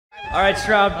Alright,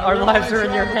 Shroud, our lives are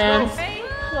in your hands.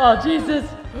 Oh, Jesus.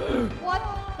 What?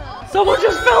 Someone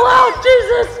just fell out!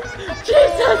 Jesus!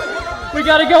 Jesus! We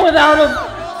gotta go without him!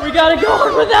 We gotta go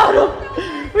on without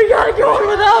him! We gotta go on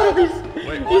without him!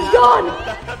 He's gone!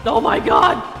 Oh my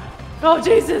god! Oh,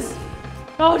 Jesus!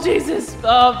 Oh, Jesus!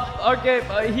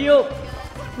 Okay, heal.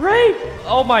 Ray!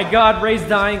 Oh my god, Ray's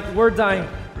dying. We're dying.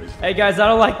 Hey guys, I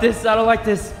don't like this. I don't like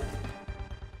this.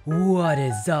 What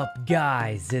is up,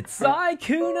 guys? It's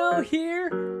Sykkuno here.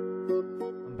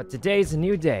 But today's a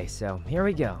new day, so here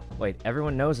we go. Wait,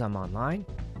 everyone knows I'm online?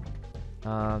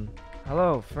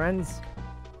 Hello, friends.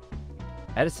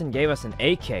 Edison gave us an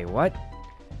AK, what?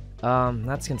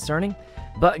 That's concerning.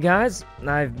 But guys,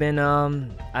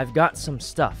 I've got some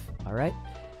stuff, alright?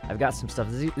 I've got some stuff.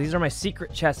 These are my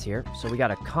secret chests here. So we got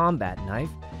a combat knife.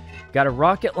 Got a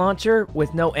rocket launcher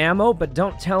with no ammo, but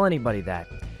don't tell anybody that.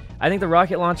 I think the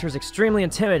rocket launcher is extremely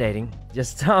intimidating.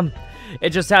 It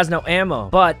just has no ammo.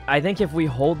 But I think if we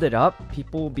hold it up,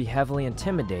 people will be heavily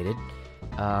intimidated.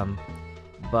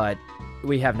 But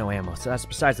we have no ammo, so that's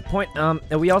besides the point.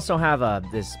 And we also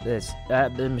have this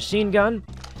machine gun.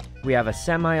 We have a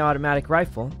semi-automatic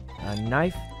rifle, a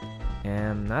knife,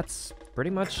 and that's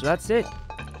it.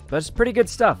 But it's pretty good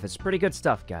stuff. It's pretty good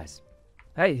stuff, guys.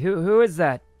 Hey, who is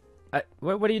that?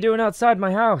 What are you doing outside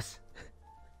my house?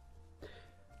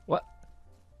 What?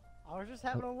 I was just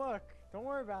having a look. Don't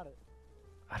worry about it.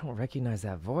 I don't recognize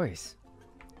that voice.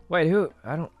 Wait, who?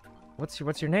 I don't. What's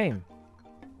your name?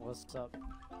 What's up?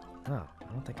 Oh, I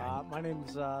don't think My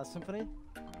name's Symphony.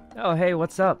 Oh, hey,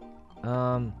 what's up?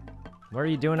 What are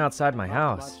you doing outside my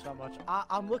house? Not much.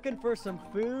 I'm looking for some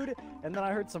food, and then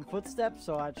I heard some footsteps,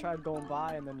 so I tried going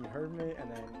by, and then you heard me,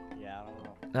 and then yeah, I don't know.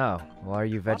 Oh, well, are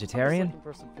you vegetarian? I'm just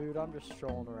looking for some food. I'm just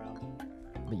strolling around.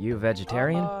 But you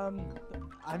vegetarian?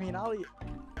 I mean, I eat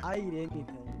anything,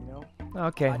 you know.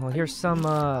 Okay, well, here's some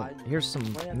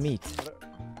meat.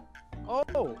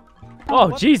 Oh!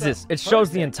 Oh, Jesus! It shows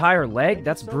the entire leg?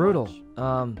 That's brutal.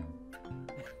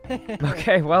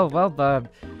 Okay, well,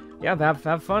 yeah,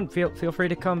 have fun. Feel free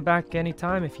to come back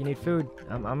anytime if you need food.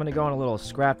 I'm gonna go on a little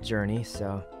scrap journey,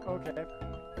 so. Okay.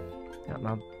 Yeah,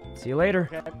 I'll see you later.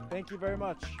 Okay, thank you very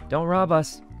much. Don't rob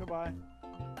us. Goodbye.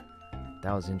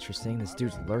 That was interesting. This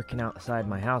dude's lurking outside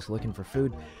my house looking for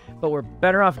food. But we're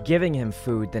better off giving him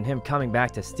food than him coming back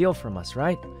to steal from us,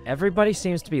 right? Everybody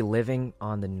seems to be living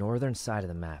on the northern side of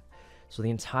the map. So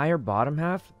the entire bottom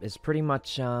half is pretty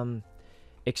much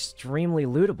extremely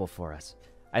lootable for us.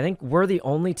 I think we're the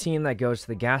only team that goes to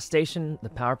the gas station, the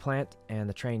power plant, and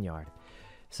the train yard.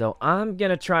 So I'm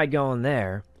gonna try going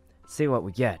there, see what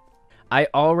we get. I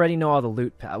already know all the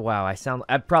loot. Wow,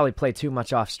 I'd probably play too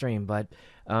much off stream, but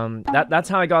that's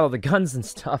how I got all the guns and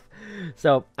stuff.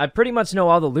 So I pretty much know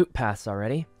all the loot paths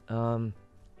already. So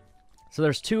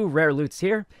there's 2 rare loots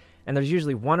here, and there's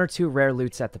usually 1 or 2 rare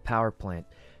loots at the power plant.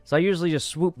 So I usually just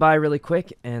swoop by really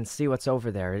quick and see what's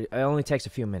over there. It only takes a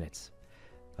few minutes.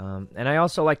 And I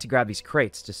also like to grab these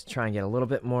crates just to try and get a little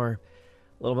bit more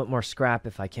scrap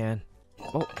if I can.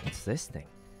 Oh, what's this thing?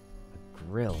 A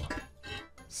grill.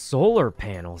 Solar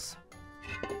panels.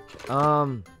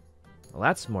 Well,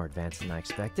 that's more advanced than I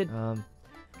expected. I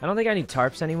don't think I need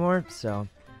tarps anymore, so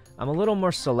I'm a little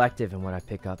more selective in what I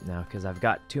pick up now because I've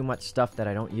got too much stuff that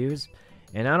I don't use,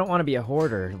 and I don't want to be a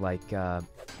hoarder like,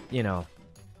 you know,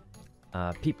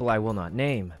 people I will not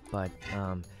name, but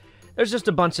there's just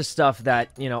a bunch of stuff that,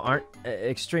 you know, aren't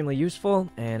extremely useful,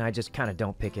 and I just kind of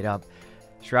don't pick it up.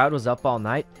 Shroud was up all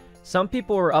night. Some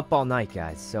people were up all night,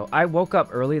 guys, so I woke up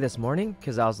early this morning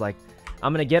because I was like,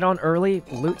 I'm going to get on early,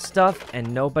 loot stuff,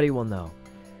 and nobody will know.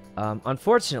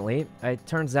 Unfortunately, it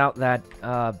turns out that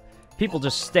people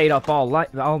just stayed up all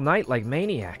night like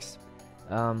maniacs.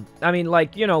 I mean,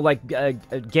 like, you know, like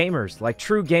gamers, like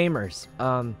true gamers.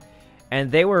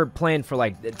 And they were playing for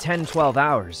like 10, 12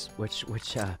 hours, which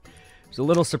was a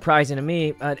little surprising to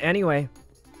me. But anyway,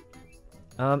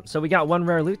 so we got 1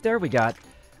 rare loot there. We got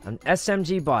an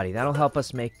SMG body. That'll help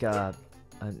us make an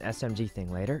SMG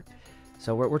thing later.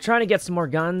 So we're trying to get some more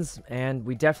guns, and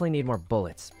we definitely need more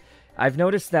bullets. I've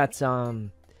noticed that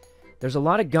there's a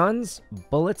lot of guns.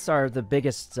 Bullets are the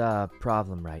biggest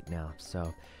problem right now.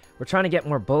 So we're trying to get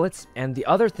more bullets. And the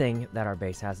other thing that our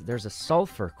base has, there's a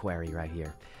sulfur quarry right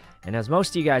here. And as most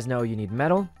of you guys know, you need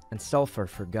metal and sulfur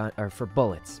for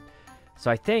bullets. So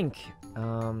I think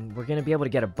we're going to be able to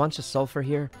get a bunch of sulfur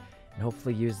here and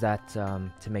hopefully use that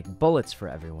to make bullets for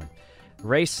everyone.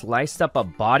 Ray sliced up a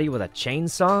body with a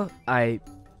chainsaw.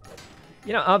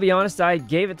 You know, I'll be honest, I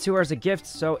gave it to her as a gift,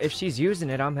 so if she's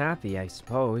using it, I'm happy, I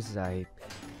suppose.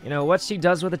 You know, what she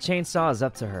does with a chainsaw is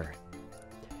up to her.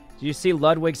 Do you see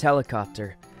Ludwig's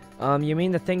helicopter? You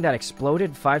mean the thing that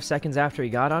exploded 5 seconds after he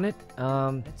got on it?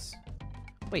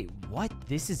 Wait, what?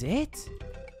 This is it?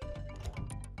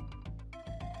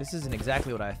 This isn't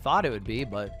exactly what I thought it would be,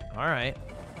 but alright.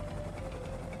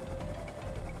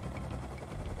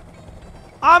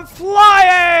 I'm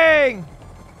flying!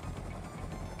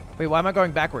 Wait, why am I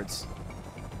going backwards?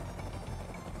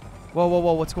 Whoa, whoa,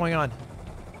 whoa, what's going on?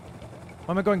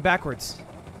 Why am I going backwards?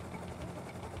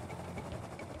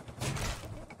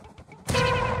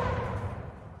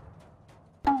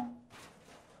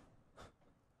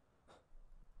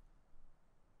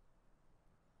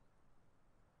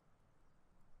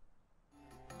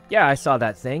 Yeah, I saw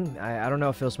that thing. I don't know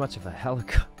if it was much of a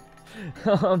helicopter.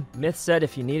 Myth said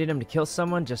if you needed him to kill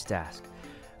someone, just ask.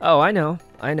 Oh, I know,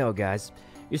 guys.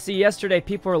 You see, yesterday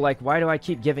people were like, why do I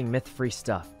keep giving Myth free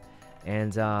stuff?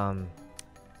 And,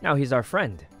 now he's our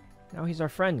friend.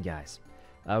 Guys.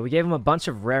 We gave him a bunch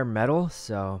of rare metal,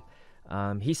 so,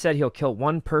 he said he'll kill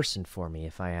one person for me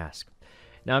if I ask.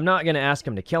 Now, I'm not gonna ask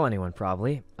him to kill anyone,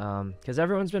 probably, because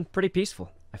everyone's been pretty peaceful.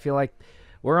 I feel like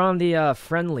we're on the,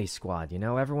 friendly squad, you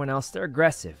know? Everyone else, they're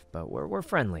aggressive, but we're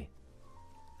friendly.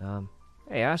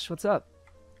 Hey, Ash, what's up?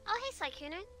 Oh, hey,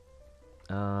 Sykkuno.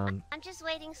 I'm just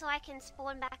waiting so I can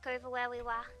spawn back over where we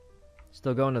were.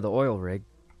 Still going to the oil rig.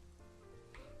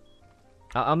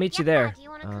 I'll meet you there. Do you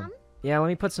want to come? Yeah, let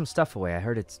me put some stuff away. I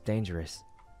heard it's dangerous.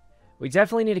 We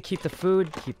definitely need to keep the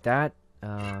food. Keep that.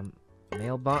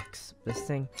 Mailbox. This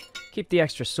thing. Keep the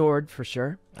extra sword, for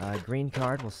sure. Green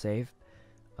card, we'll save.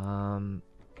 Put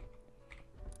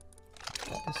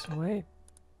this away.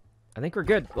 I think we're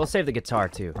good. We'll save the guitar,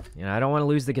 too. You know, I don't want to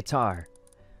lose the guitar.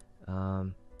 I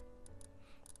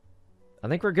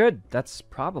think we're good. That's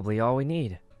probably all we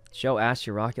need. Show Ash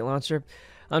your rocket launcher.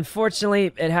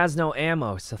 Unfortunately, it has no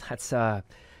ammo, so that's a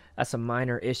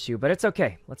minor issue, but it's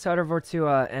okay. Let's head over to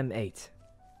M8.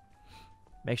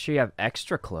 Make sure you have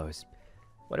extra clothes.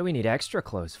 What do we need extra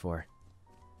clothes for?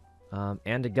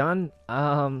 And a gun?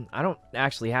 I don't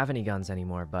actually have any guns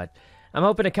anymore, but I'm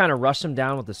hoping to kind of rush them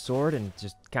down with the sword and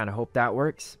just kind of hope that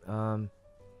works.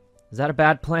 Is that a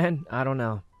bad plan? I don't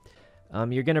know.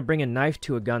 You're gonna bring a knife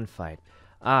to a gunfight.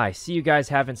 I see you guys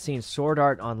haven't seen Sword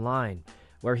Art Online,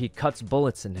 where he cuts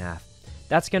bullets in half.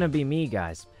 That's gonna be me,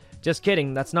 guys. Just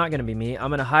kidding, that's not gonna be me.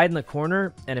 I'm gonna hide in the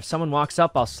corner, and if someone walks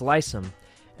up, I'll slice them,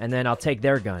 and then I'll take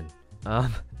their gun.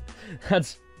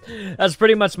 That's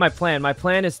pretty much my plan. My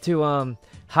plan is to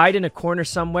hide in a corner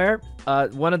somewhere.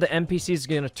 One of the NPCs is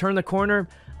gonna turn the corner,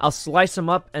 I'll slice him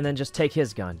up, and then just take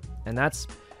his gun. And that's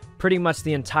pretty much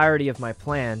the entirety of my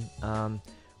plan.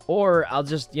 Or I'll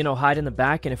just, you know, hide in the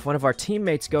back, and if one of our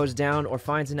teammates goes down or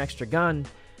finds an extra gun,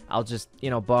 I'll just, you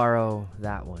know, borrow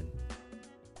that one.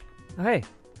 Oh, hey.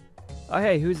 Oh,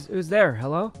 hey, who's there?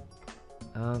 Hello?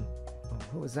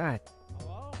 Who was that?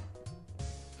 Hello?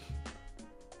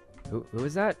 Who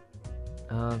is that?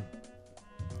 I'm...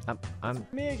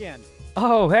 Me again.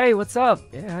 Oh, hey, what's up?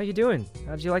 Yeah, how you doing?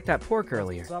 How'd you like that pork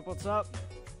earlier? What's up, what's up?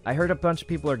 I heard a bunch of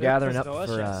people are gathering up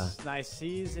for, Nice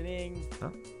seasoning.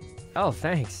 Oh,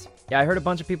 thanks. Yeah, I heard a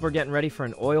bunch of people are getting ready for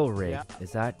an oil rig. Yeah.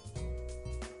 Is that...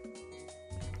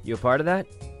 You a part of that?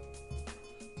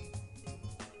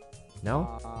 No?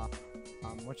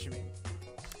 What you mean?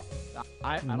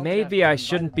 Maybe I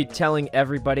shouldn't be telling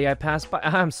everybody I passed by.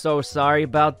 I'm so sorry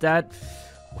about that.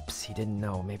 Whoops, he didn't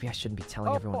know. Maybe I shouldn't be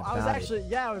telling everyone about it.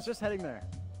 Yeah, I was just heading there.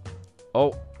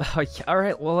 Oh,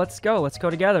 alright, well, let's go. Let's go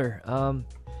together.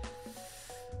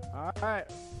 Alright.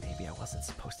 Maybe I wasn't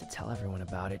supposed to tell everyone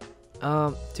about it.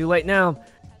 Too late now.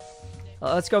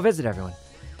 Let's go visit everyone.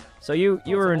 So you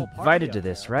were invited to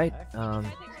this, right? Yeah.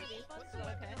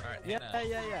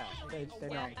 They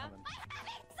know I'm coming.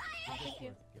 Thank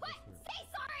you. What? Say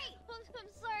sorry! I'm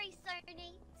sorry,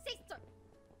 Sony. Say sorry.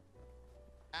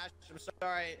 Ash, I'm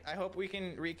sorry. I hope we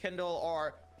can rekindle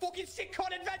our fucking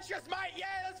Sykkuno adventures, mate! Yeah,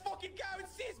 let's fucking go!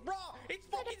 It's sis, bro! It's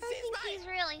fucking sis, mate! He's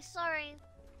really sorry.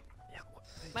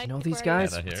 You know these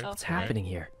guys? What's happening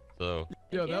here? So,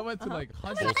 yo, that went to like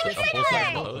hundreds.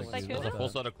 a full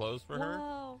set of clothes for her.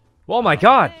 Oh my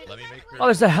god! Let me make her, Oh,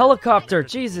 there's a helicopter!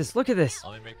 Jesus, look at this!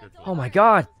 let me make her Oh my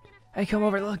god! Hey, come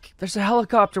over, look! There's a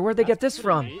helicopter! Where'd they get this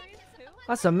from?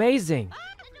 That's amazing!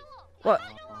 What?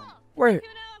 Where'd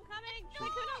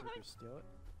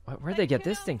they get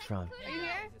this thing from?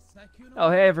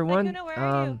 Oh, hey everyone.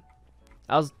 I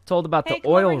was told about the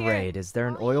oil raid. Is there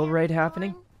an oil raid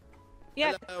happening?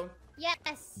 Yeah. Hello.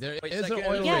 Yes. There Wait, is an Sykkuno.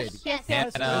 oil raid. Yes.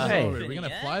 Hey. We're gonna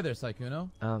fly there, Sykkuno.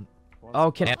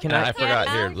 Oh, can I I? forgot.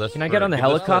 Here, listen. Can I get on the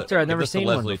helicopter? I've never seen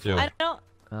one Leslie before. too.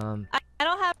 I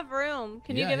don't have room.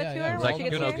 Can you give it to her? Like, When she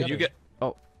gets here? could you get?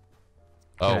 Oh.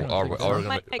 Oh,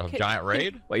 Okay. a giant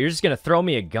raid? What, you're just gonna throw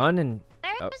me a gun and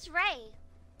Where's Ray?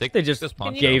 They just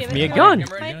Can you gave give me it a to gun. me?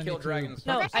 You're gonna kill dragons.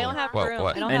 No, I don't have What, room.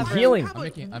 what? I don't And have room. healing.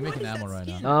 I'm making ammo right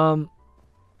now.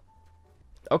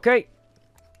 Okay.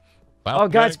 Wow, Oh,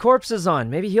 guy's Greg, corpse is on.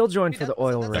 Maybe he'll join for the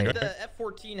oil That's raid. like the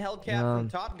F-14 Hellcat from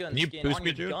Top Gun Can you skin boost on me,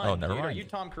 your dude? gun. Oh, never dude. Are mind. you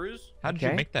Tom Cruise? How did Okay.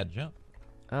 you make that jump?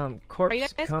 Corpse, Are you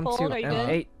guys come cold? to Are you good?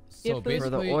 M8. So food? For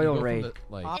the basically, oil you go from raid. the,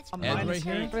 like, It's end mine. right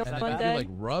here, and Everyone then if dead? you like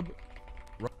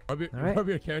Alright. rub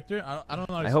your character. I don't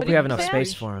know. How to I hope explain we have it. enough Yeah.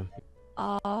 space for him.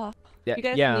 Yeah, You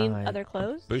guys yeah. need I- other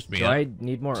clothes? Boost me Do up. I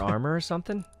need more armor or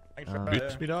something?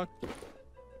 Boost me, dog.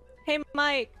 Hey,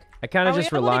 Mike. I kind of Are we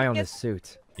just able to rely on get- this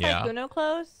suit. Yeah. Sykkuno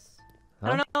clothes? I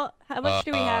Huh? don't know. How much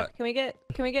do we have? Can we get?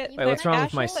 Wait, what's wrong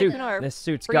with my suit? This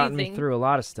suit's gotten me freezing. through a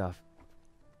lot of stuff.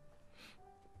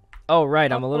 Oh,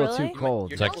 right, I'm a Oh, little really? too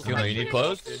cold. It's like, you know, you need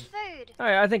clothes? Food.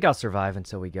 I think I'll survive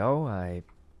until we go.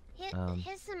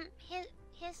 Here's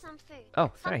some food.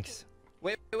 Oh, thanks.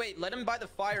 Wait. Let him buy the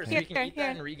fire so Here, he can eat here.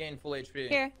 that and regain full HP.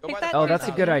 Here, Go take buy that. the Oh, fire that's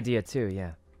a now. good idea too.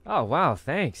 Yeah. Oh, wow,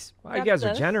 thanks. Wow, you Grab guys are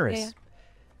those. generous. Yeah.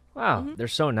 Wow, Mhm. they're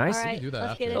so nice. All You right, can do that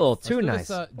let's after. get A it. little Let's too do nice. this,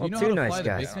 do Well, you know too how to nice, fly the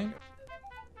guys. base thing?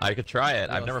 I could try it.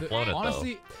 I've Let's never do it. flown it,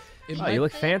 Honestly, it Oh, might, you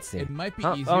look fancy. it might be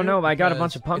Oh, easier. oh, no, I got a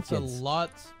bunch because of pumpkins. It's a lot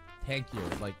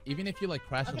tankier. Like even if you like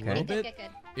crash Okay. a little bit,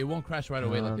 it won't crash right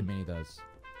away like the Um, mini does.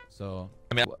 So though.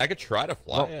 I mean, I could try to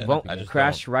fly it. Won't I just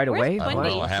crash right Where's away? I don't What? know.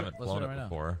 I Wendy? haven't Let's flown do it it right now.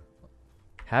 before.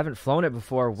 Haven't flown it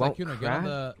before. Won't Sykkuno,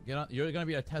 crash? get on. You're gonna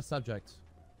be a test subject.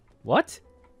 What?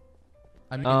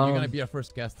 I mean, you're gonna Um, be our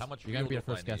first guest. How much You're gonna be fuel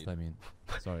our first do I guest. I mean,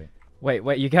 sorry.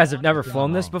 Wait, you guys have never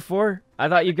flown this No. before? I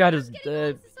thought you guys, This is so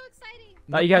exciting.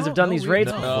 thought you guys have done these raids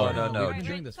no, before. No. We've been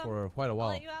doing this for quite a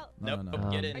while. No, Nope. no, no.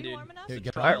 Get Um, in, Are you dude. warm enough? Here,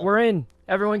 get All right, we're in.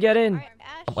 Everyone get in.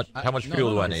 Alright, Ash. How much no, fuel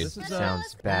no, do I no, need? This is Sounds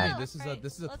let's bad. go. This is a Alright,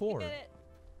 this is a let's tour. get it.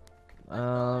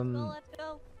 Um. Let's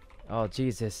go. Oh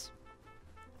Jesus.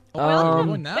 Oh, we're Um,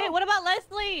 going now? Wait, what about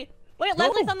Leslie? Wait, No.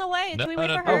 Leslie's on the way. No, Do we wait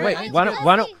no, for no. her? Oh wait, I-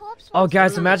 why don't? Oh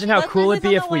guys, imagine how Leslie's cool it'd be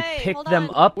on if the we way. picked Hold them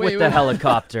on. up Wait, with wait, the wait.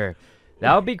 helicopter.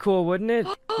 That would be cool, wouldn't it?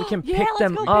 We can Yeah, pick let's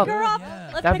them go up. Pick her up. Yeah.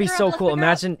 Let's That'd pick be her so up, let's cool. pick her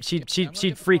up. Imagine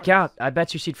she'd freak out. I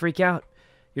bet you she'd freak out.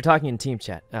 You're talking in team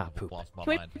chat. Ah, poop. Lost my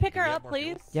Can we mind. pick Do her we have up, more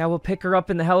fuel? please? Yeah, we'll pick her up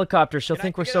in the helicopter. She'll Can I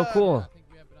think we're get so a- cool. I think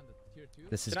we have it on the tier 2.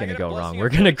 This is Can I gonna get a go wrong. blessing We're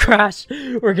of gonna food? crash.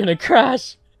 We're gonna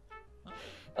crash.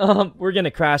 We're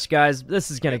gonna crash, guys. This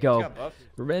is gonna go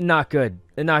not good.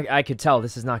 I could tell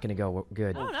this is not gonna go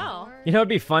good. Oh no. You know, it'd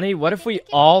be funny. What if we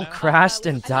all No. crashed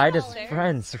and I died think as I'll-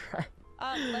 friends? Right?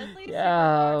 Leslie's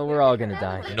Yeah, super we're all hard. gonna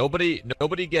die. Nobody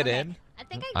get in. I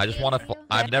think I just want to.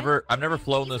 I've never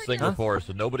flown this thing Huh? before,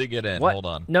 so nobody get in. What? Hold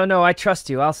on. No, I trust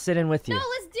you. I'll sit in with you. No,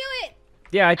 let's do it.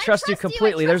 Yeah, I trust you trust you, I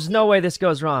completely. trust There's no way this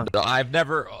goes wrong. I've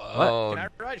never. Oh, Can I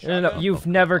ride No, shotgun? you've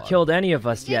never killed any of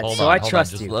us yet, hold so on, I hold on,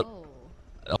 trust just you. let-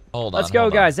 hold on. Let's go,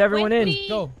 hold on. guys. Everyone in. Wait,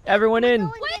 Go. Everyone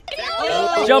in.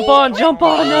 Oh, Jump on, jump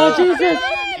on. Oh, Jesus.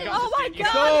 Oh my Go.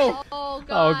 god. Oh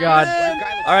Oh, God.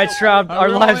 All right, Shroud. Our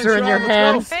Everyone lives are in your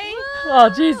Shroud, let's hands. Hey, Oh,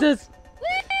 Jesus.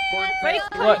 Ray,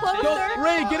 come What? closer. Go,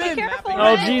 Ray, get Be in. careful,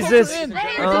 Oh, Ray. Jesus. In.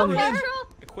 Um,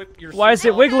 Equip your Why is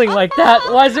it seatbelt. wiggling like that?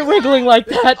 Why is it wiggling like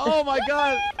that? Oh my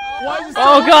God. Why is it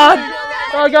Oh, so God. wiggling?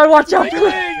 Oh, God, watch out.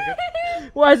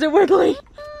 Wiggling. Why is it wiggling?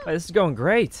 Oh, this is going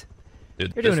great.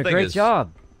 Dude, You're this doing a thing great is-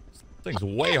 job. This thing's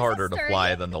way harder to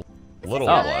fly than the little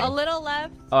Oh. A one. little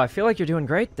left. Oh, I feel like you're doing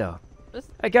great, though. Just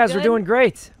Hey, guys, we're good. doing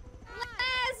great.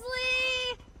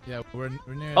 Leslie. Yeah, we're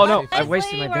near. Oh, no, safe I zone.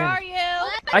 wasted my Leslie, where bandage. are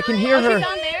you? I can hear Oh, her. she's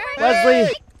down there.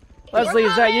 Leslie. Leslie,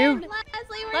 is that you?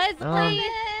 Leslie, Leslie.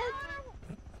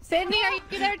 Sydney, are you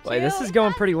there too? Wait, this is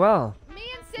going pretty well. Me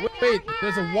and Sydney Wait, are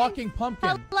there's a here. walking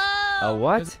pumpkin. Hello. A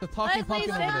what? There's a talking Leslie's pumpkin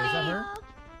over there. Is that her?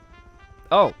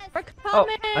 Oh, We're oh,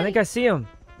 coming. I think I see him.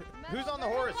 Who's on the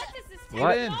horse?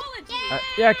 What? in.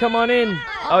 Yeah, come on in.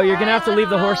 Oh, you're gonna have to leave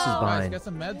the horses Wow. Guys, behind. get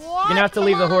some meds. You're gonna have to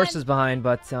leave the horses behind,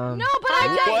 but No, but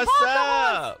I just What's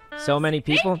up? so many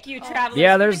people. Thank you, travelers.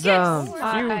 Yeah, there's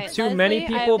Alright, too many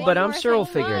Leslie, people, I but think I'm we're sure we'll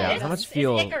thinking figure it out. it's How much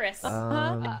fuel? Icarus.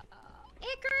 Icarus.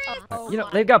 You know,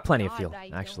 they've got plenty of fuel,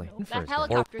 actually. For a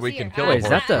Or we can kill Wait, a is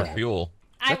horse that the- for fuel.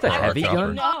 Is that the I- heavy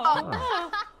gun? No.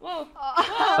 Whoa.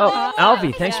 Oh,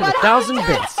 Alvi, thanks for the 1,000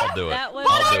 bits. I'll do it. That was-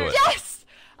 I'll do it. Yes.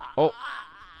 Oh.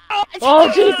 Oh,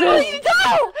 Jesus!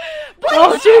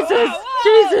 Oh, Jesus!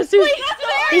 Jesus,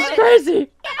 he's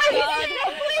crazy!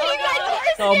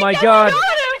 Oh my God!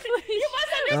 You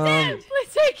must understand.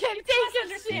 Please take him.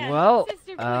 Take him. Well,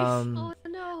 Sister, please. um, Oh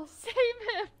no. Save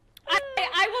him.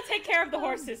 I will take care of the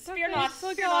horses. Fear not.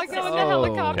 We'll Fear go. not, I'll go in sister. the Oh.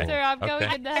 helicopter. Okay. I'm going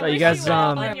Okay. in the So helicopter. you guys,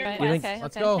 on you your think okay.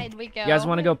 Let's go. Inside we go. you guys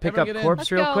want to go pick Everyone up get in. Corpse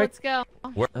Let's real go. quick? Let's go.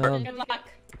 Where, Good luck.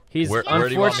 He's Where do you want me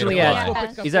to unfortunately fly?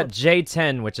 at he's at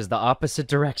J10, which is the opposite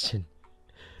direction.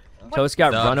 Toast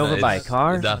got run over by a it's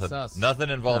car? Nothing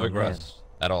involving Oh, man. Russ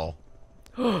at all.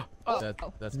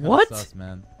 That's What? sus,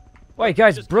 man. Wait,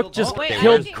 guys, Brooke just Wait,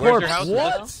 killed where's Corpse. your house?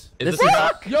 What? Is This this is- a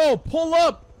truck? Yo, pull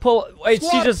up. Wait,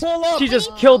 Squad, pull up. she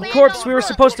just killed Corpse. We were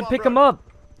supposed to pick him up.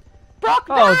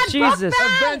 Oh, Jesus.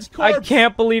 Avenge I corpse.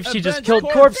 can't believe she just Avenge killed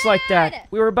corpse. Corpse like that.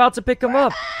 We were about to pick him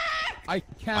up. I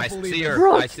can't I believe see it. her.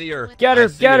 Brooke, I see her. get her, I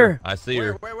see get her. I see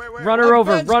her. Run her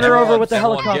over. Avenge Run her over everyone, with the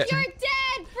everyone helicopter. You're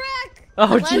dead, Brooke.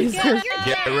 Oh, Let's Jesus.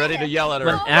 Get ready to yell at An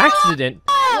her. accident?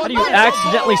 How do you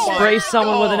accidentally spray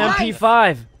someone with an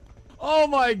MP5? Oh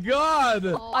my god.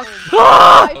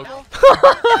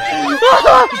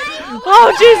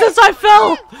 Oh, Jesus, I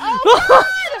fell!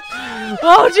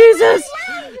 Oh, Jesus!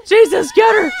 Jesus,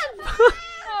 get her!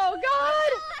 Oh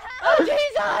God! Oh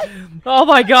Jesus! Oh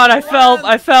my God, I fell!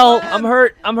 I'm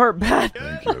hurt bad.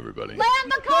 Thank you, everybody. Land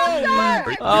the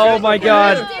copter. Oh my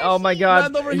God, oh my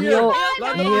God. Land over Heal, here.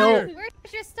 Land over heal. here.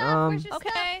 Where's your stuff? Where's your stuff?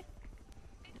 Okay.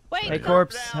 Wait. Hey,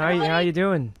 Corpse, how you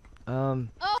doing? Oh,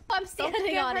 I'm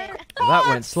standing on it. Well, that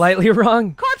went slightly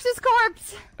wrong. Corpse's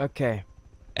corpse. Okay.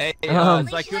 Hey, Um,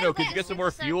 Sykkuno, could you get some more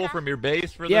fuel from your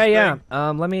base for this Yeah.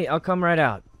 thing? I'll come right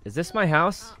out. Is this my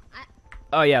house?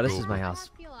 Oh yeah, this is my house.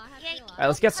 Alright,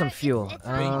 let's get some fuel.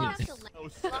 I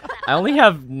only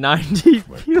have 90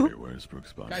 fuel. Wait, where's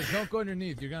Brooke's body? Guys, don't go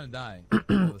underneath. You're gonna die.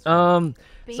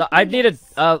 So I need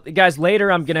guys,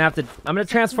 later I'm gonna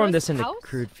transform this into house?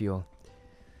 crude fuel.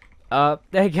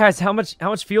 Hey guys, how much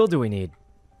fuel do we need?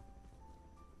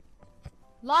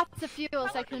 Lots of fuel,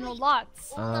 Sykkuno,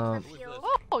 lots. Um,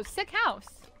 Oh, sick house.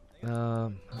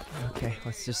 Okay,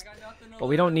 let's just. Well,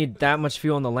 we don't need that much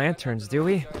fuel in the lanterns, do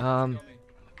we? Wait,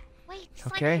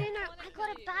 Okay. Sykkuno, I got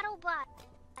a battle bus.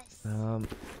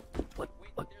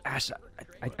 Look, Ash,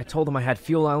 I told him I had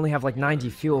fuel. I only have like 90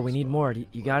 fuel. We need more.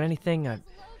 You got anything?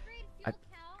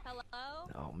 Hello?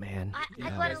 Oh man. I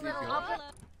got a little. I'll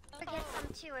get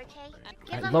some too, okay?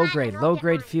 Give them Low that grade, and I'll low get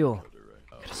grade mine. fuel.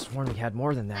 Could have sworn we had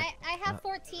more than that. I have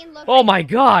 14 low Oh my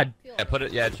God! Yeah, put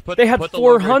it. Yeah, just put. They had put the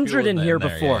low-grade 400 fuel in here there,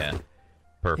 before. Yeah.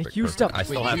 Perfect. It used perfect. up- I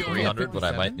still Wait, have you only 300, but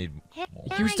I might 57? need. It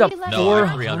more. used up No, I have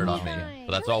 400. 300 on me,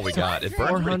 but that's all we got. It burns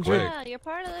pretty 400. quick. Yeah, you're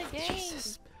part of the game.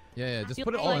 Yeah, just You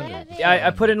put it all like in it? there. Yeah, I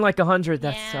put in like 100.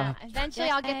 That's Yeah, eventually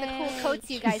I'll get the cool coats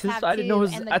you guys Jesus, have I didn't know too, it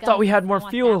was- and the I thought we guns. had more I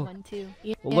want that fuel. one, too.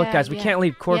 Well, look, guys, we can't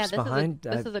leave Corpse this behind.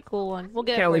 This is a cool one. We'll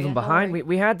get it Can't for leave you, him don't behind. worry.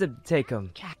 We had to take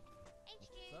him.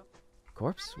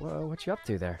 Corpse, what you up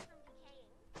to there?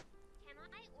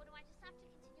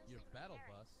 Your battle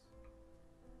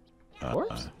bus.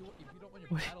 Corpse? If you don't want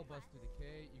your battle bus to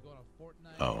decay, you go on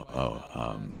a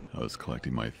Fortnite. I was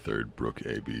collecting my third Brooke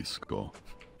AB skull.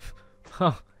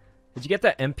 Huh. Did you get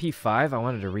that MP5? I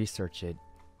wanted to research it.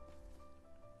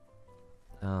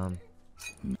 No,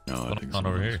 I think on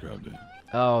over someone here? else grabbed it.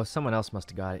 Oh, someone else must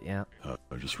have got it. Yeah.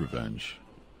 Just revenge.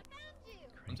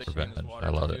 Revenge. I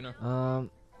love it.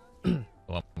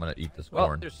 Well, I'm gonna eat this Well,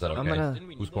 corn. Is that I'm okay? gonna-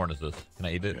 Whose corn is this? Can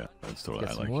I eat it? Yeah, that's totally. Get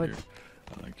I some like wood.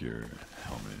 your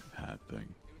helmet hat thing.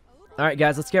 All right,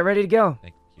 guys, let's get ready to go.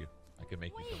 Thank you. I can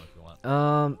make you some if you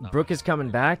want. Brooke is coming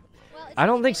back. I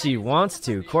don't think she wants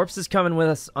to. Corpse is coming with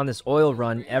us on this oil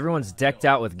run. Everyone's decked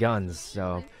out with guns,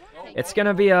 so it's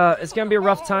gonna be a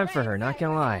rough time for her. Not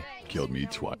gonna lie. Killed me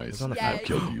twice. on the I've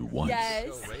killed you once.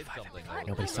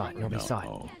 Nobody saw it. Nobody saw it.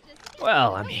 No.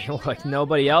 Well, I mean, look,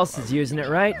 nobody else is using it,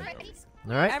 right?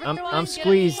 All right, I'm Everyone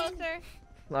squeezed. get closer.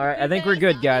 All right, I think we're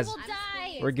good, guys. People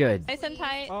die. We're good. Nice and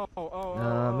tight.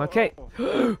 Okay.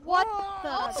 What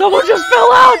the? Someone just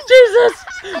fell out! Jesus!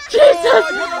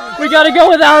 Jesus! We gotta go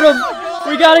without him!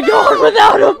 We gotta go on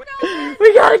without him!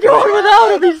 We gotta go on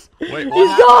without him!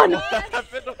 He's gone!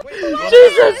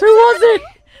 Jesus, who was it?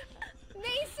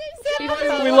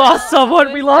 We lost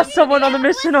someone! We lost someone on the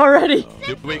mission already!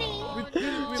 Did we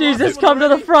Jesus, come to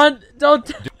the front! Don't.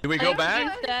 do we go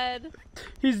back? He's dead.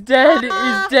 He's dead!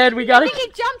 He's dead! We gotta.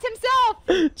 He jumped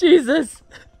himself. Jesus!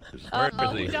 Where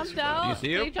is He he? jumped Do out. you see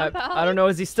Did he him? jump out? I don't know.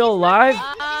 Is he still alive?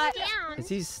 Down. Is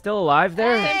he still alive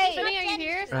there? Symphony, are you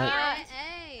here?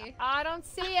 Hey. I don't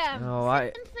see him. No,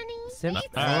 I. Symphony.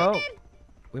 Hello.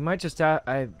 We might just.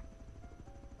 I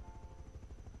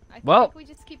Well- think we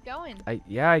just keep going.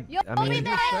 Yeah. You'll I mean,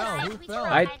 Who fell? Who fell?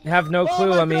 I have no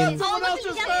clue. I mean. Someone else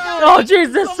just fell. Oh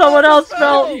Jesus! Someone else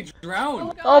fell.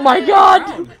 Drowned. Oh my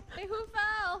God! Hey, who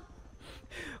fell?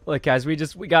 Look, guys, we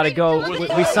gotta go.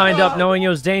 We signed up knowing it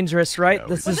was dangerous, right? Yeah,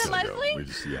 This we is. just gotta go.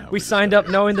 Leslie? We We signed up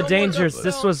knowing the dangers.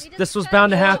 This was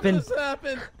bound to happen. What just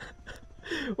happened?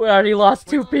 We already lost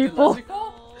 2 people.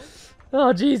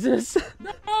 Oh Jesus!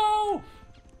 No.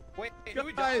 Wait,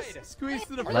 who Guys, died? squeeze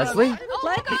to the front. Leslie?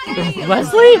 Leslie!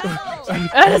 Leslie?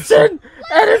 Edison!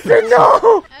 Edison,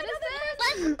 no!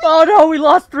 Oh no, we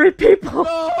lost 3 people.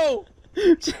 No!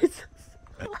 Jesus.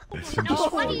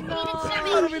 What do you mean it's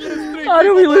How did we lose 3 How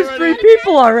did we lose 3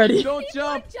 people already? Don't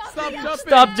jump! Stop jumping!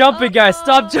 Stop jumping, guys.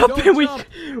 Stop jumping.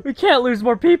 Don't We can't lose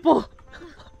more people.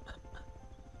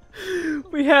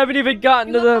 We haven't even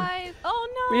gotten to the. Oh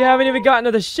no. We haven't even gotten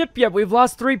to the ship yet. We've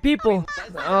lost 3 people.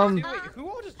 Wait, who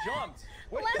all just jumped?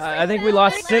 Wait, I think we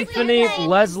lost Symphony,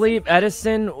 Leslie,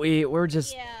 Edison. We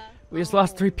just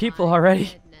lost 3 people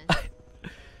already.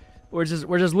 we're just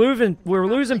losing. We're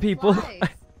losing people.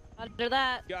 Under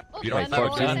that. You don't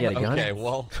Wait, can he get a gun? Okay,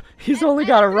 well. He's only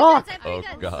got a rock. Oh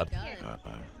god.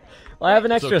 Well, I have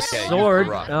an extra It's okay, sword.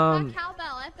 use the rock.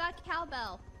 I've got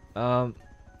cowbell.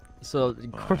 So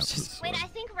corpse just. Wait, I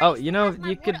think Oh, Ray's you know, gonna have my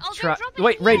you wood. could Oh, they're try. dropping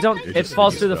Wait, it. Ray, don't. It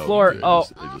falls through the floor. Oh,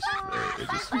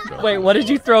 Just wait, what did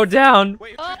you throw down?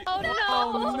 Wait, Oh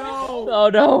no. Oh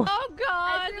no. Oh god.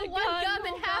 I threw one gun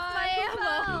and half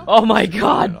my ammo. Oh my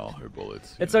god. all her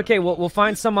bullets. It's okay. We'll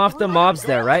find some off the mobs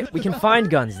there, right? We can find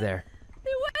guns there.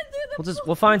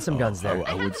 We'll find some guns there.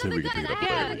 I would say we could pick it up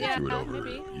later. Yeah, You threw it over. maybe.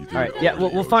 You threw All it right. Yeah, over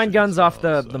the we'll find ocean guns as off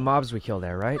well, the so- mobs we kill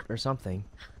there, right, or something.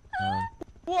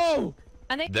 Whoa!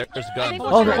 I think There's guns.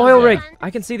 Oh, the oil rig! I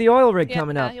can see the oil rig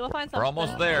coming up. You'll find We're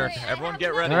almost there. Everyone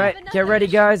get ready. All right, get ready,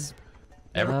 guys.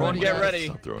 Everyone get ready.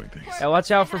 Stop throwing things. Yeah,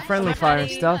 watch out for friendly fire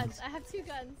and stuff. I have 2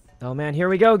 guns. Oh man, here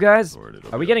we go, guys. Lord,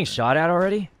 it'll Are we be getting okay. shot at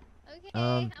already? Okay.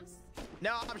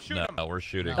 no, I'm shooting. No, we're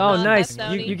shooting. Oh, on, nice.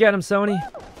 that's You Sony. get him, Sony.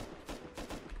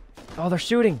 Oh, they're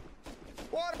shooting.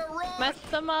 What a rush! Mess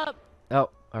them up. Oh,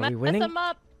 are we Mess winning? them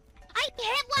up. I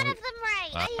hit one of them,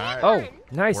 Ray. I hit Alright. Oh, one.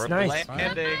 nice, We're nice.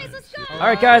 landing. All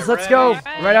right, guys, let's go. Alright.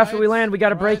 Right after we land, we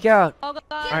gotta break out. Oh god.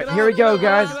 All right, here we go,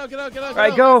 guys. Get out, get out, get out, All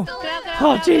right, go. Get out, get out,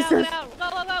 Oh, get out, Jesus. get out, get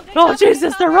out. Go, go, go. Get Oh, out, Jesus,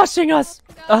 get they're out. rushing us.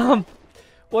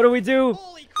 What do we do?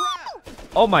 Holy crap!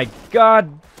 Oh my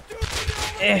God.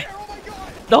 Eh. Oh my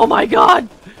god! Oh my God.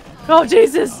 Oh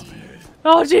Jesus.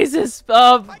 Oh Jesus.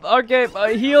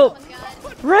 Okay, heal.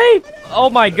 Ray. Oh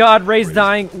my God, Ray's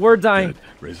dying. We're dying.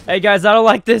 Hey guys, I don't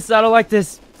like this. I don't like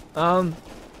this.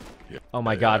 Oh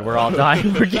my God, we're all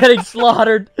dying. We're getting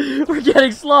slaughtered. We're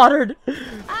getting slaughtered.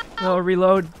 Oh,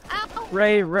 reload.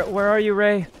 Ray, where are you,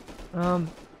 Ray?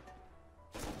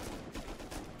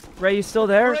 Ray, you still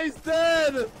there? Ray's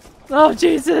dead! Oh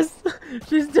Jesus,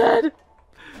 she's dead.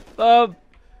 What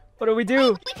do we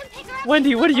do? We can pick her up.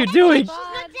 Wendy, what are you doing? She's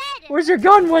not dead. Where's your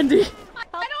gun, Wendy? I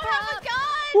don't have a gun.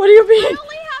 What do you mean? I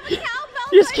only have a cowbell.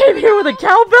 You just came here with a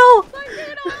cowbell?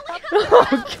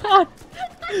 Oh God.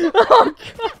 Oh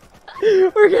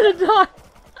God. We're gonna die.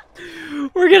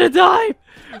 We're gonna die.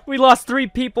 We lost 3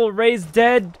 people. Ray's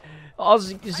dead. All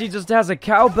she just has a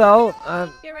cowbell.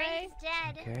 Get Ray. Ray's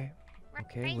dead. Okay.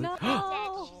 Okay. Ray's we- not dead.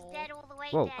 She's dead all the way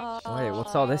Whoa. dead. Wait,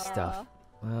 what's all this stuff?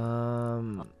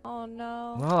 Oh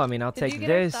no. Well, I mean, I'll Did take you get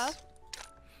her this. stuff?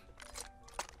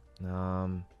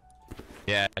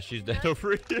 Yeah, she's dead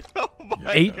over here. Oh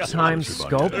my 8 God. times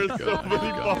scope. There's so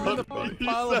many bodies.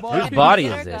 Pile of Whose bodies. body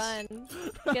Get is her this?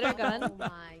 gun. Get her gun. Oh my.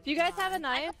 Do you guys have a I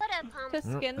knife put a pump. to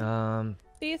skin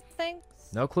these things?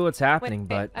 No clue what's happening, Wait,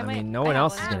 but I I might- mean, no I one have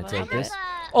else one. is gonna I take have this. a-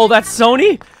 Oh, that's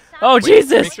Sony? Oh, Wait,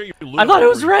 Jesus! make sure you loot I thought it before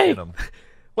was you Ray. skin 'em.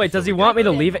 Wait, does he we want me get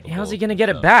to rid leave of it? How's he all gonna get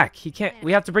it stuff. back? He can't.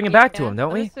 We have to bring it back to him,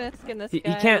 don't I'm we? just gonna skin this He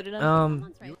guy. can't. Looted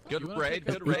him. Good Ray,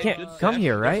 good He Ray. can't good come catch.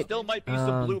 here, There right? still might be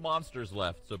some blue monsters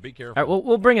left, so be careful. All right,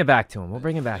 we'll bring it back to him. We'll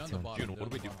bring it back to him. June, what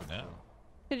do we do now?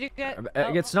 Did you get?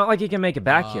 It's not like he can make it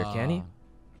back here, can he?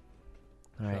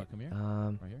 All right. Come here.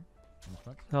 Right here. In the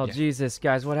front. Oh Yeah. Jesus,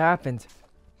 guys, what happened?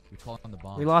 We call on the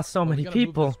bomb. We lost so Well, we many gotta move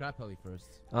the people. scrap heli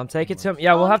first. Take it to him.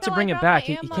 Yeah, we'll Oh, have to no, bring I it got back.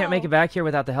 my He can't make ammo. it back here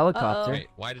without the helicopter. Wait,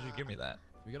 why did you give me that?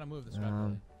 We gotta move the scrap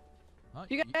heli. Huh?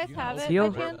 You guys have it Heal?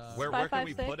 by chance? Where can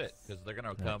we 556? put it? Because they're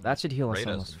gonna Yeah, come. that should heal us raid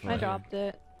almost and fully. I shit. dropped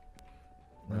it.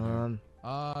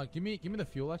 Give me the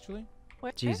fuel actually.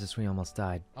 Where? Jesus, we almost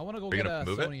died. I wanna go Are you get gonna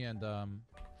move it? Sony and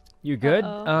You good?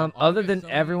 Uh-oh. Other I'll than get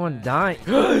Sony everyone and- dying.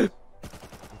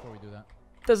 before we do that.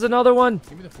 There's another one.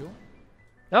 Give me the fuel.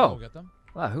 Oh, Go get them.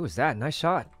 wow, who was that? Nice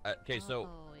shot. Okay, so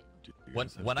You when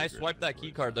guys have when I bigger swipe that key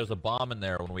inventories. card, there's a bomb in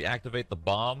there. When we activate the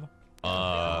bomb,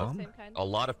 Same kind. a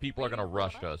lot of people are gonna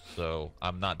rush us. So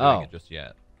I'm not doing Oh. it just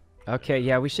yet. Okay,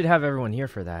 yeah, we should have everyone here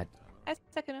for that. Hi,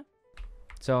 Sykkuno.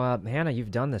 So, Hannah, you've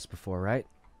done this before, right?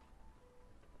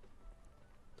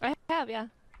 I have, yeah.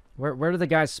 Where do the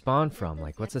guys spawn from?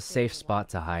 Like, what's a safe spot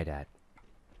to hide at?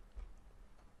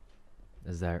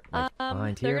 Is there like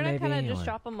behind they're here, gonna maybe? kind of just or-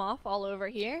 drop them off all over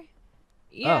here.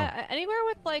 Yeah, anywhere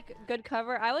with like good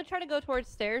cover. I would try to go towards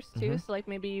stairs too, so like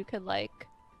maybe you could like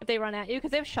if they run at you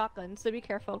because they have shotguns, so be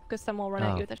careful because some will run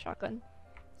at Oh. you with a shotgun.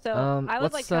 So I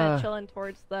would what's, like kind of chilling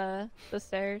towards the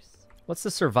stairs. What's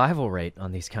the survival rate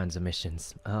on these kinds of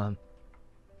missions?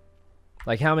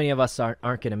 Like, how many of us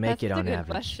aren't gonna make That's it a on good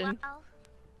average? question.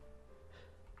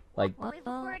 Like, We've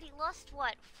already lost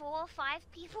what, 4 or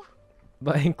 5 people?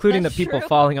 but including That's the people true.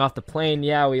 falling off the plane,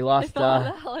 yeah, we I lost. fell out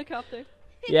of the helicopter.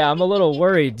 Yeah, I'm a little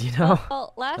worried, you know.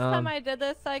 Well, last time I did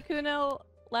this, Sykkuno,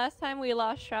 last time we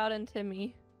lost Shroud and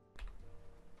Timmy.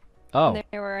 Oh. And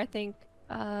there were, I think,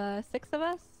 6 of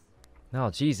us. No,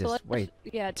 Jesus. So let's- Wait.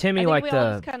 yeah, Timmy, I think like we all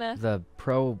the just kinda- the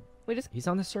pro. We just. He's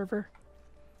on the server.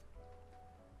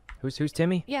 Who's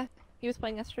Timmy? Yeah, he was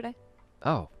playing yesterday.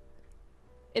 Oh.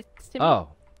 It's Timmy.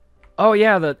 Oh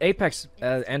yeah, the Apex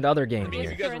and other games. Give you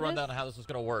here. guys a rundown of how this is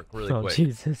gonna work really Oh quick.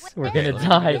 Jesus, we're Okay, gonna let me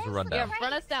die. give you guys a rundown. Yeah,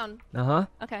 run us down. Uh-huh.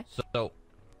 Okay.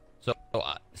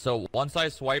 So once I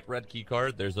swipe red key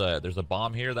card, there's a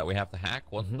bomb here that we have to hack.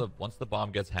 Once the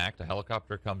bomb gets hacked, a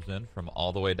helicopter comes in from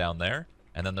all the way down there,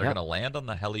 and then they're Yep. gonna land on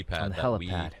the helipad On the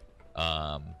that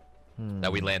helipad.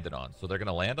 that we landed on. So they're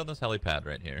gonna land on this helipad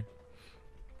right here,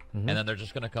 and then they're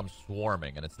just gonna come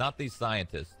swarming. And it's not these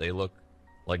scientists; they look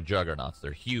like juggernauts.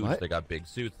 They're huge. What? They got big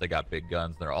suits. They got big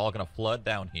guns. They're all gonna flood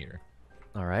down here.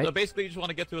 All right. So basically, you just want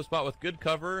to get to a spot with good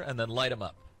cover and then light them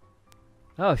up.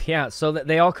 Oh yeah, so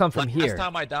they all come from here. Last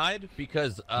time I died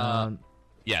because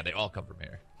yeah, they all come from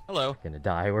here. Hello. We're gonna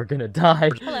die. We're gonna die.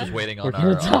 We're just waiting on We're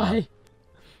gonna our die.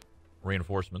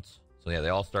 reinforcements. So yeah, they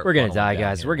all start. We're gonna funneling die, down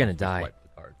guys. here We're gonna once we die. swipe the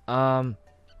card.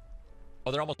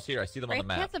 Oh, they're almost here. I see them on the Ray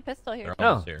map. has a pistol here. They're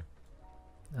almost here.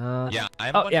 Oh Yeah, I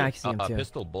have a bunch yeah, I of can see him too.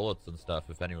 pistol bullets and stuff.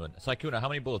 If anyone, Sykkuno, how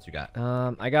many bullets you got?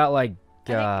 I got like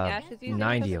Ash is using a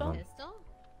 90 of pistol. them.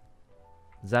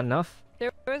 Is that enough?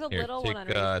 There was a Here, little take, one on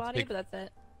Ray's body, take- but that's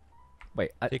it.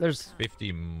 Wait, Take there's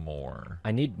 50 more.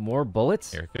 I need more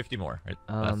bullets. Here, 50 more. Right,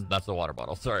 Um, that's the water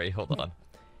bottle. Sorry, hold on.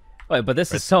 Wait, but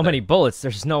this Right is so there. many bullets.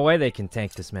 There's no way they can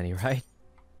tank this many, right?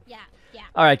 Yeah.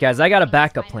 All right, guys, I got a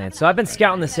backup plan. So I've been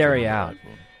scouting this area out.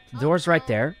 The door's right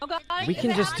there. Oh god. We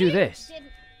can just do this.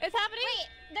 It's happening.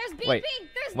 Wait, there's beeping. Wait,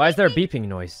 There's why is there a beeping. beeping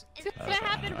noise? It's gonna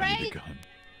happen, I need Ray. a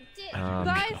gun.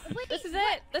 Guys, this is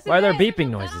it. This is Why are there it. beeping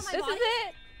noises? This is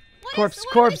it. Corpse,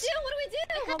 What corpse, do we do?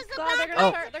 Oh Because the god, they're back- gonna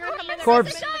Oh. start. They're gonna come in.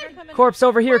 Corpse. They're gonna come in. corpse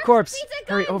over here, corpse. Pizza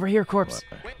Hurry, gun. over here, corpse.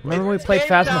 Remember when we It's played game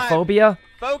time. Phasmophobia?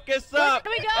 Focus up.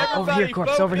 Where do we go? Over Everybody, here,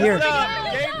 corpse, over here. focus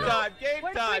up. Game time. Game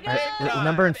Where do time. we Game go? time.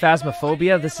 Remember in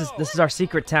Phasmophobia? This is our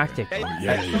secret tactic. Hey,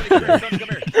 yeah, hey, yeah, Sonny, yeah. come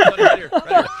here. Sonny, right here.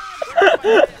 Right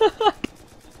here.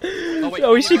 Oh, wait,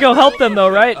 Oh, we should go help them though,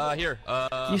 right? Here.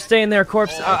 You stay in there,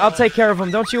 corpse. I'll take care of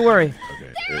them. Don't you worry.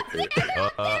 Okay.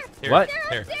 Here, What?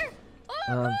 Here.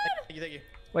 Um, Thank you, thank you.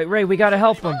 wait, Ray, we gotta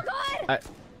help them. Oh god!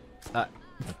 I- I'm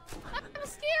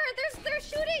scared. They're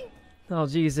shooting. Oh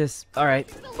Jesus! All right,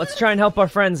 let's try and help our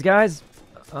friends, guys.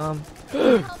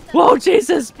 Whoa,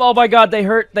 Jesus! Oh my God, they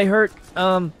hurt. They hurt.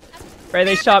 Ray,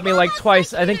 they shot me like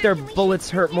twice. I think their bullets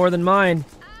hurt more than mine.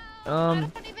 I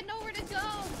don't even know where to go.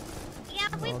 Yeah,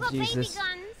 we've got Jesus. baby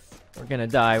guns. We're gonna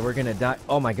die. We're gonna die.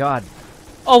 Oh my God.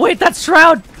 Oh wait, that's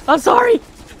Shroud. I'm sorry.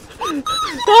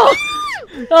 Oh,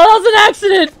 that was an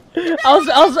accident. I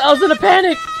was in a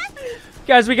panic.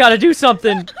 Guys, we gotta do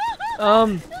something.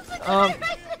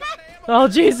 Oh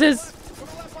Jesus.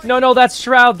 No, that's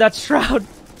Shroud. That's Shroud.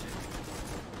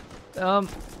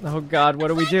 Oh God, what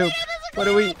do we do? What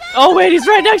do we? Oh wait, he's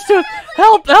right next to him.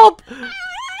 Help! Help!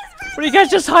 What are you guys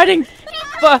just hiding?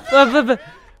 What are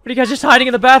you guys just hiding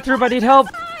in the bathroom? I need help.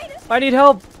 I need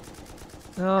help.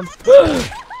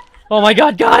 Oh my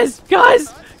God, guys,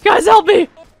 help me!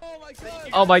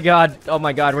 Oh my God,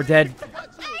 we're dead.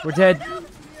 We're dead.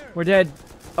 We're dead.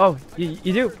 Oh, you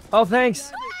do? Oh,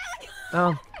 thanks.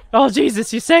 Oh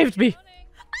Jesus, you saved me.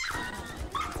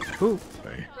 Who?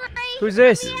 Hey, Who's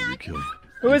this? you killed.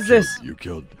 Who is this? You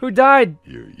killed. Who died?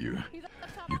 You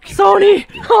killed. Sony!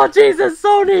 Oh Jesus,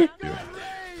 Sony!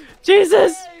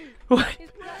 Jesus! What?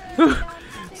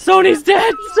 Sony's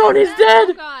dead! Sony's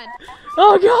dead! God.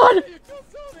 Oh God!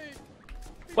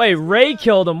 Wait, Ray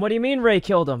killed him. What do you mean Ray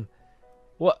killed him?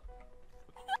 What?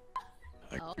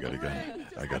 I got a gun.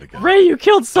 I got a gun. Ray, you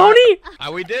killed Sony?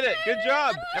 We did it. Good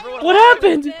job. Everyone. What alive?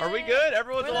 happened? Are we good?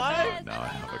 Everyone's alive. Now I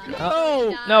have a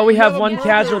gun. No, we have one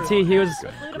casualty. He was,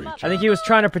 Great I think he was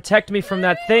trying to protect me from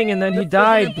that thing, and then he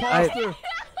died.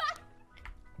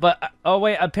 But oh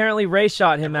wait, apparently Ray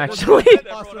shot him. Actually,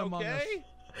 Everyone okay?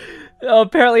 oh,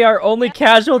 apparently our only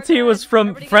casualty was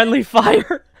from friendly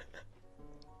fire.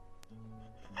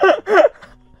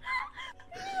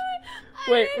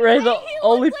 Wait, Ray, the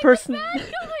only person.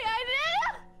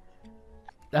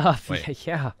 Wait.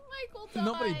 Yeah.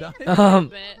 Nobody died.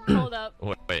 Hold up.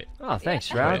 Wait. Oh, thanks,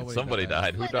 Shroud. Somebody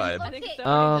died. Who died? I think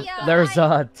so. There's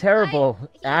a terrible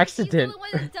accident. He's the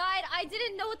only one who died. I I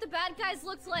didn't know what the bad guys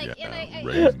looked like, Yeah, and I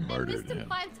Ray missed him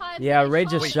 5 times. Yeah, and I Ray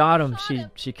just shot him.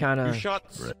 She kind You of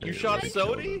shot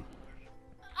Sody?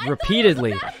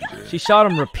 repeatedly. She shot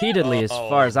him repeatedly, as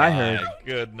far as I heard. My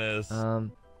goodness.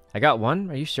 I got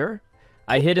one. Are you sure?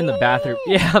 I hid in the bathroom.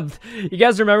 Yeah, you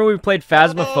guys remember we played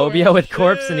Phasmophobia with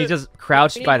Corpse, and he just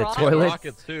crouched by the toilet.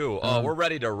 Rocket too. Oh, we're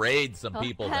ready to raid some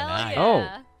people tonight.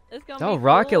 Yeah. It's gonna Oh, be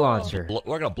rocket cool. launcher.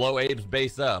 We're gonna blow Abe's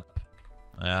base up.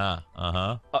 Yeah.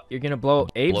 Uh-huh. Oh, you're gonna blow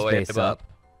Abe's Blow base Abe up.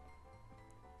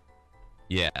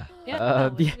 Yeah. Yeah,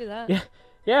 we yeah, can do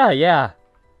that.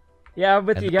 yeah. I'm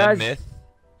with And you guys. Myth.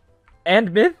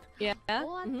 And Myth. Yeah.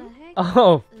 What the heck?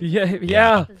 Oh,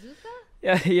 yeah. Bazooka?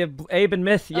 Yeah, Abe and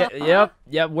Myth. Yeah,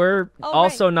 yep. We're Oh,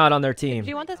 also right. not on their team. Do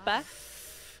you want this back?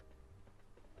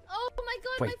 Oh my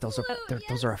god, Wait, my those are flute, those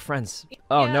yes. are our friends.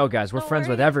 Oh Yeah, no, guys, we're don't friends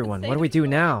with worry, it's everyone. the What do same we do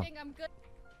now? I think I'm good.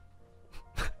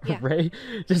 Yeah. Ray,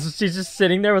 she's just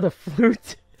sitting there with a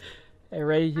flute. Hey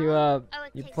Ray, you it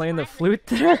you takes playing a the while, flute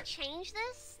but there? change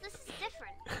this? This is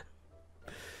different.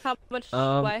 How much?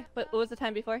 Why? What was the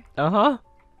time before? Uh huh.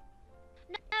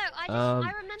 No, I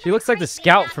remember She looks like the Chris made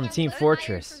scout that from look Team good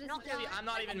Fortress. for this See, I'm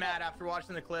not even mad after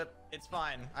watching the clip. It's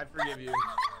fine. I forgive you.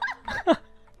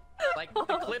 Like,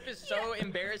 the clip is so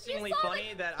embarrassingly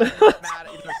funny that I'm not mad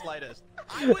even the slightest.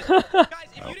 I was, guys,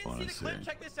 if you didn't see the clip,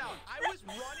 check this out. I was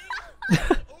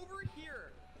running over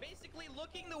here, basically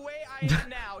looking the way I am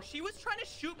now. She was trying to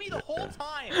shoot me the whole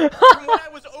time. From when I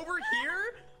was over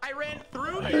here, I ran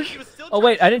through here. She was still Oh trying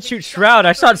wait, to I didn't shoot me. shoot She Shroud.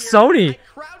 I shot over here. Sony. I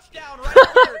crouched down right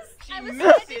here. She I was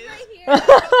misses. standing right here.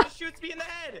 And she shoots me in the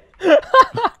head.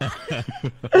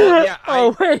 Well, yeah,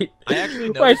 Oh wait. I actually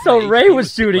Wait, noticed so my Ray HP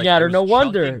was shooting like, at her. it No was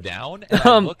wonder. chunking down, and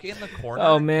I look in the corner,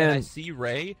 oh, and man. I see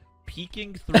Ray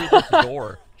peeking through this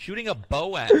door, shooting a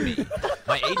bow at me.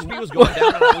 My HP was going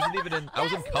down, and I wasn't even in. I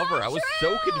was in cover. I was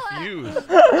so confused.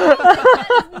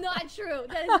 That is not true.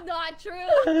 That is not true.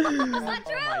 That's not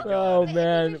true. Oh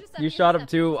man, you shot him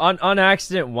too on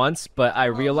accident once, but I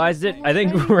realized it. I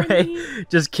think Ray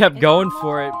just kept going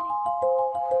for it.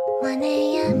 1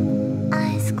 a.m.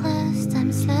 eyes closed,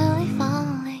 I'm slowly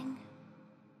falling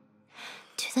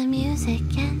to the music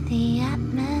and the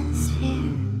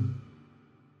atmosphere.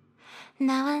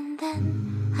 Now and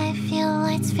then I feel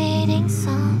lights fading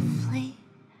soft.